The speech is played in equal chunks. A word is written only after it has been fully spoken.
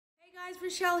Guys,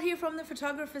 Rochelle here from the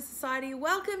Photographer Society.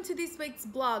 Welcome to this week's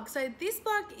blog. So this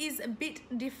blog is a bit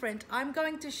different. I'm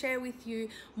going to share with you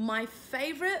my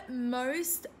favorite,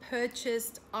 most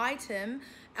purchased album,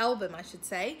 I should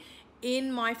say,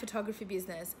 in my photography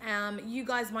business. You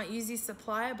guys might use this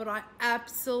supplier, but I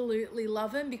absolutely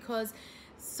love them because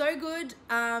so good.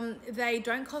 They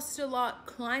don't cost a lot,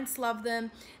 clients love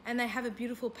them, and they have a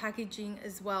beautiful packaging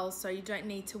as well, so you don't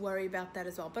need to worry about that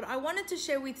as well. But I wanted to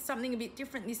share with something a bit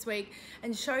different this week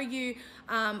and show you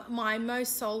my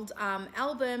most sold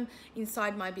album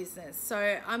inside my business.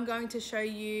 So I'm going to show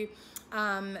you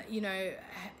you know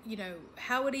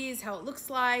how it is, how it looks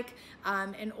like,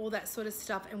 and all that sort of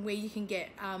stuff, and where you can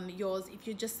get yours. If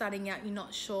you're just starting out, you're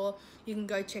not sure, you can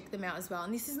go check them out as well.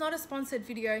 And this is not a sponsored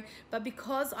video, but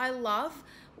because I love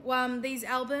these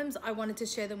albums, I wanted to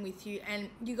share them with you. And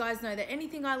you guys know that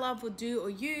anything I love or do or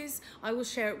use, I will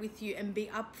share it with you and be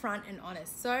upfront and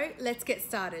honest. So let's get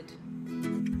started.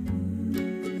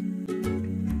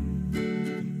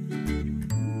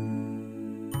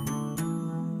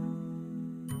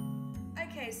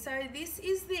 So this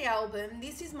is the album.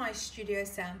 This is my studio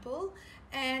sample,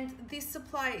 and this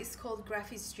supplier is called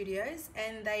Graphic Studios,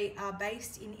 and they are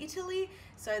based in Italy,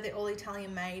 so they're all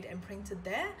Italian made and printed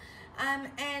there.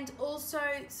 And also,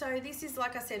 so this is,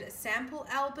 like I said, a sample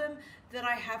album that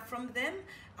I have from them.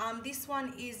 This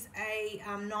one is a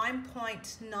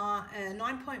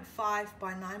 9.5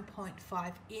 by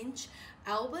 9.5 inch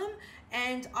album,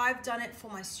 and I've done it for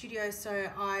my studio, so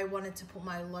I wanted to put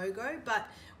my logo. But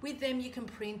with them you can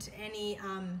print any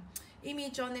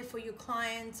image on there for your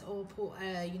clients, or put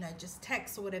you know, just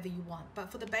text or whatever you want.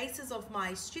 But for the basis of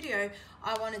my studio,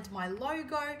 I wanted my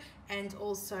logo, and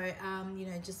also you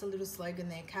know, just a little slogan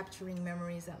there, capturing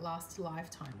memories that last a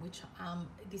lifetime, which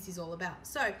this is all about.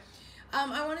 So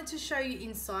I wanted to show you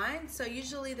inside. So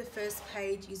usually the first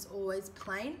page is always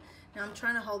plain. Now I'm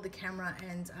trying to hold the camera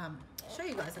and show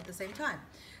you guys at the same time.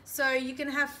 So you can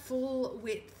have full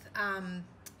width,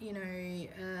 you know,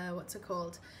 what's it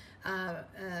called?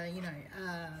 You know,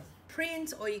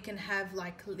 print, or you can have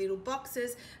like little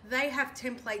boxes. They have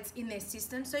templates in their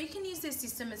system, so you can use their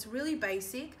system. It's really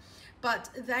basic, but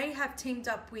they have teamed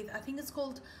up with, I think it's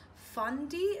called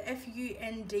Fundy,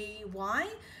 F-U-N-D-Y.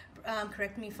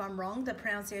 Correct me if I'm wrong, the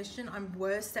pronunciation, I'm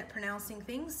worst at pronouncing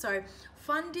things. So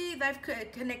Fundy, they've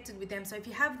connected with them, so if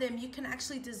you have them, you can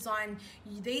actually design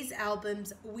these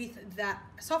albums with that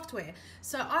software.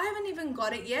 So I haven't even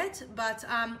got it yet, but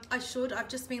I should. I've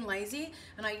just been lazy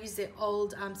and I use their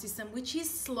old system, which is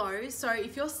slow. So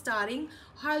if you're starting,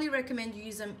 highly recommend you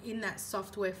use them in that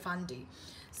software, Fundy.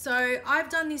 So I've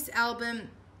done this album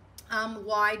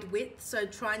wide width, so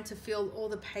trying to fill all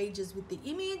the pages with the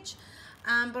image.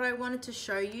 But I wanted to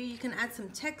show you, you can add some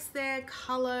text there,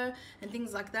 color and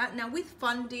things like that. Now with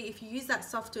Fundy, if you use that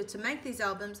software to make these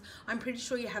albums, I'm pretty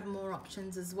sure you have more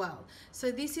options as well.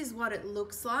 So this is what it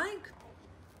looks like,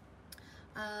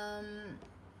 all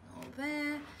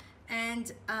there.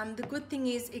 And the good thing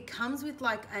is it comes with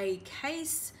like a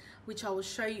case, which I will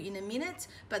show you in a minute.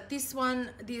 But this one,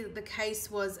 the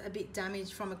case was a bit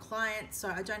damaged from a client, so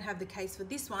I don't have the case for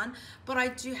this one, but I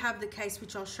do have the case,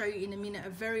 which I'll show you in a minute,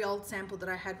 a very old sample that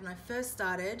I had when I first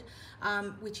started,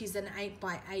 which is an 8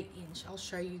 by 8 inch. I'll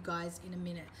show you guys in a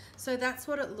minute. So that's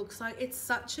what it looks like. It's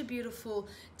such a beautiful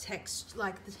text,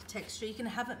 like the texture. You can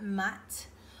have it matte,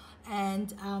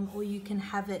 and or you can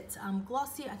have it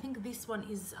glossy. I think this one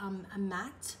is a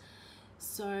matte.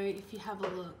 So if you have a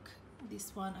look,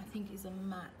 this one I think is a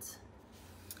matte.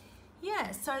 Yeah,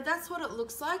 so that's what it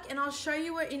looks like, and I'll show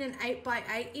you it in an 8 by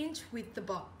 8 inch with the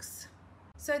box.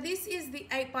 So this is the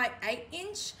 8 by 8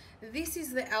 inch, this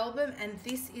is the album, and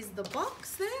this is the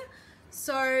box there.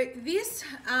 So this,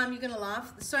 you're gonna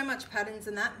laugh, so much patterns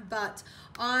in that, but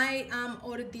I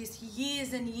ordered this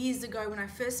years and years ago when I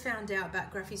first found out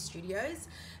about Graphic Studios,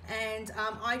 and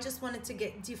I just wanted to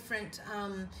get different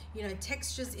you know,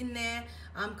 textures in there,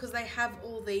 because they have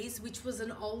all these, which was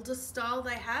an older style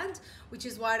they had, which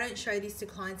is why I don't show these to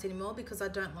clients anymore, because I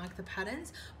don't like the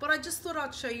patterns. But I just thought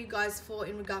I'd show you guys for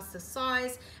in regards to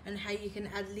size and how you can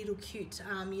add little cute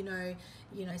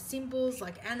you know, symbols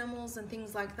like animals and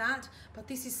things like that. But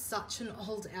this is such an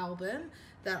old album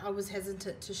that I was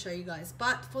hesitant to show you guys,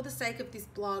 but for the sake of this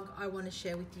blog, I want to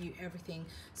share with you everything.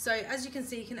 So as you can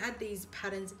see, you can add these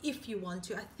patterns if you want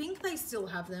to. I think they still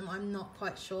have them, I'm not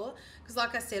quite sure, because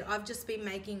like I said, I've just been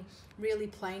making really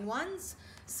plain ones.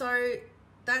 So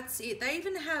that's it. They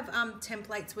even have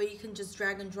templates where you can just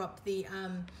drag and drop the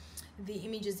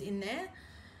images in there.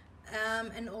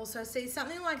 And also see,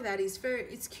 something like that is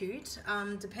it's cute.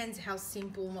 Depends how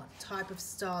simple, what type of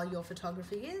style your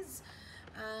photography is.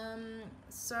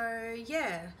 So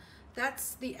yeah,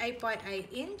 that's the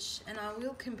 8x8 inch, and I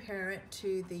will compare it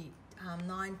to the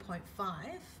 9.5,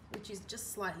 which is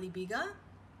just slightly bigger.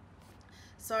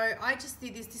 So I just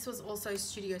did this. This was also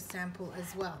studio sample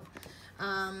as well.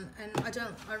 And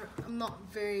I'm not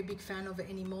very big fan of it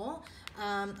anymore.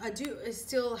 I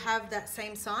still have that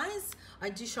same size. I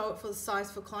do show it for the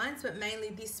size for clients, but mainly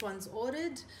this one's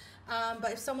ordered.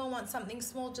 But if someone wants something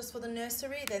small just for the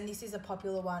nursery, then this is a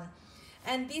popular one.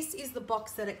 And this is the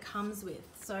box that it comes with.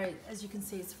 So as you can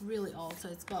see, it's really old, so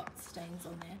it's got stains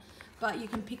on there. But you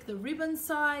can pick the ribbon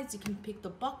size, you can pick the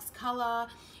box color,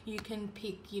 you can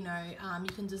pick, you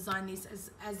can design this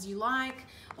as you like.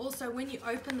 Also, when you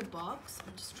open the box,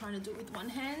 I'm just trying to do it with one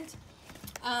hand,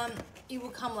 it will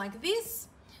come like this.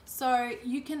 So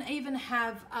you can even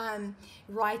have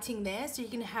writing there, so you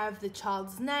can have the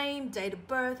child's name, date of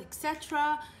birth,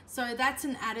 etc. So that's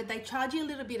an added, they charge you a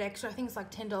little bit extra, I think it's like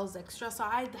 $10 extra. So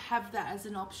I have that as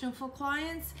an option for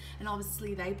clients, and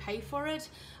obviously they pay for it.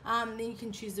 Then you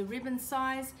can choose the ribbon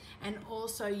size, and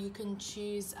also you can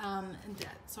choose,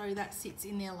 that sits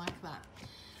in there like that.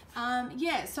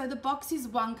 Yeah, so the box is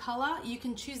one color. You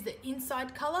can choose the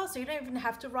inside color, so you don't even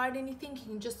have to write anything. You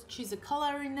can just choose a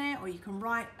color in there, or you can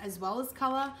write as well as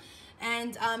color.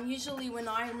 And usually when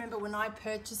I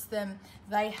purchased them,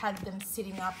 they had them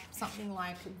sitting up something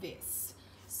like this.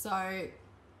 So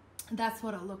that's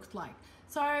what it looked like.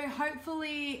 So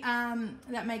hopefully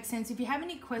that makes sense. If you have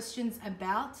any questions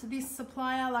about this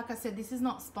supplier, like I said, this is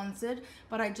not sponsored,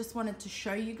 but I just wanted to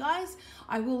show you guys.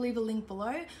 I will leave a link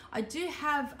below. I do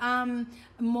have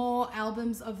more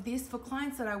albums of this for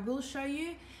clients that I will show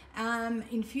you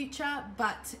in future.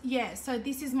 But yeah, so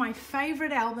this is my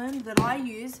favorite album that I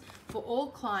use for all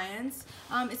clients.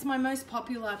 It's my most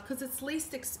popular because it's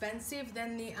least expensive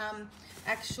than the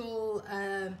actual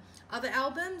other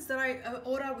albums that I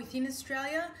order within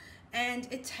Australia, and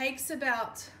it takes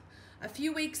about a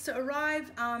few weeks to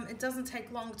arrive. It doesn't take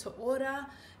long to order,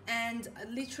 and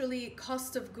literally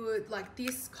cost of good, like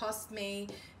this cost me,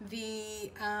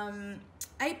 the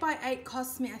 8x8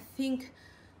 cost me, I think,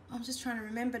 I'm just trying to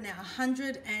remember now,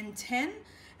 110,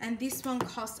 and this one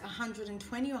costs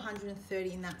 120 or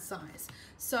 130 in that size.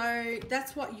 So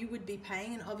that's what you would be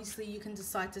paying, and obviously you can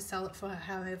decide to sell it for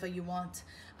however you want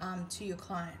to your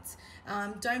clients.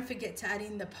 Don't forget to add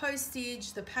in the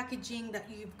postage, the packaging that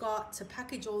you've got to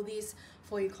package all this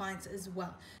for your clients as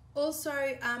well. Also,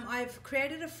 I've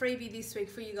created a freebie this week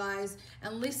for you guys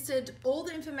and listed all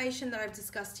the information that I've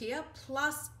discussed here,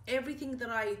 plus everything that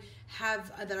I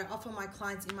have that I offer my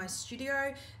clients in my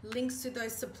studio, links to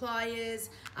those suppliers,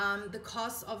 the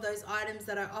cost of those items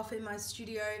that I offer in my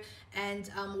studio, and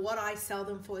what I sell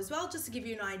them for as well, just to give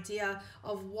you an idea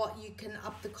of what you can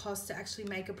up the cost to actually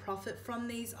make a profit from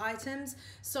these items.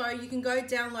 So you can go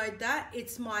download that.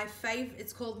 It's my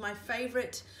it's called my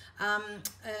favorite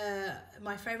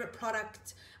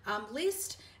product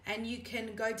list, and you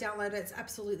can go download it. It's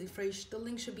absolutely free. The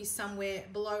link should be somewhere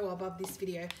below or above this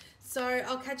video. So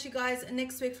I'll catch you guys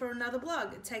next week for another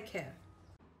vlog. Take care.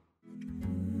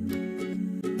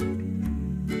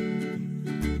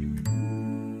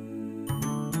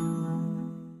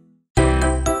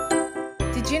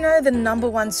 Did you know the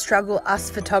 #1 struggle us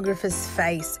photographers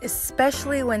face,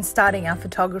 especially when starting our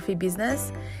photography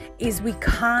business, is we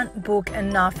can't book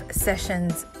enough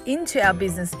sessions into our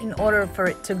business in order for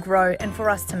it to grow and for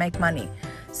us to make money?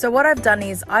 So what I've done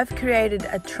is I've created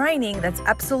a training that's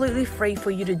absolutely free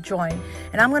for you to join,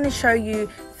 and I'm going to show you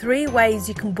 3 ways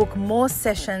you can book more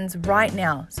sessions right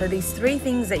now. So these 3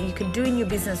 things that you can do in your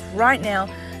business right now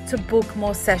to book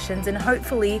more sessions and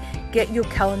hopefully get your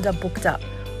calendar booked up.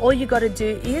 All you got to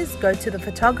do is go to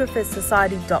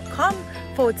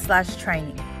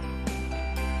thephotographers.society.com/training.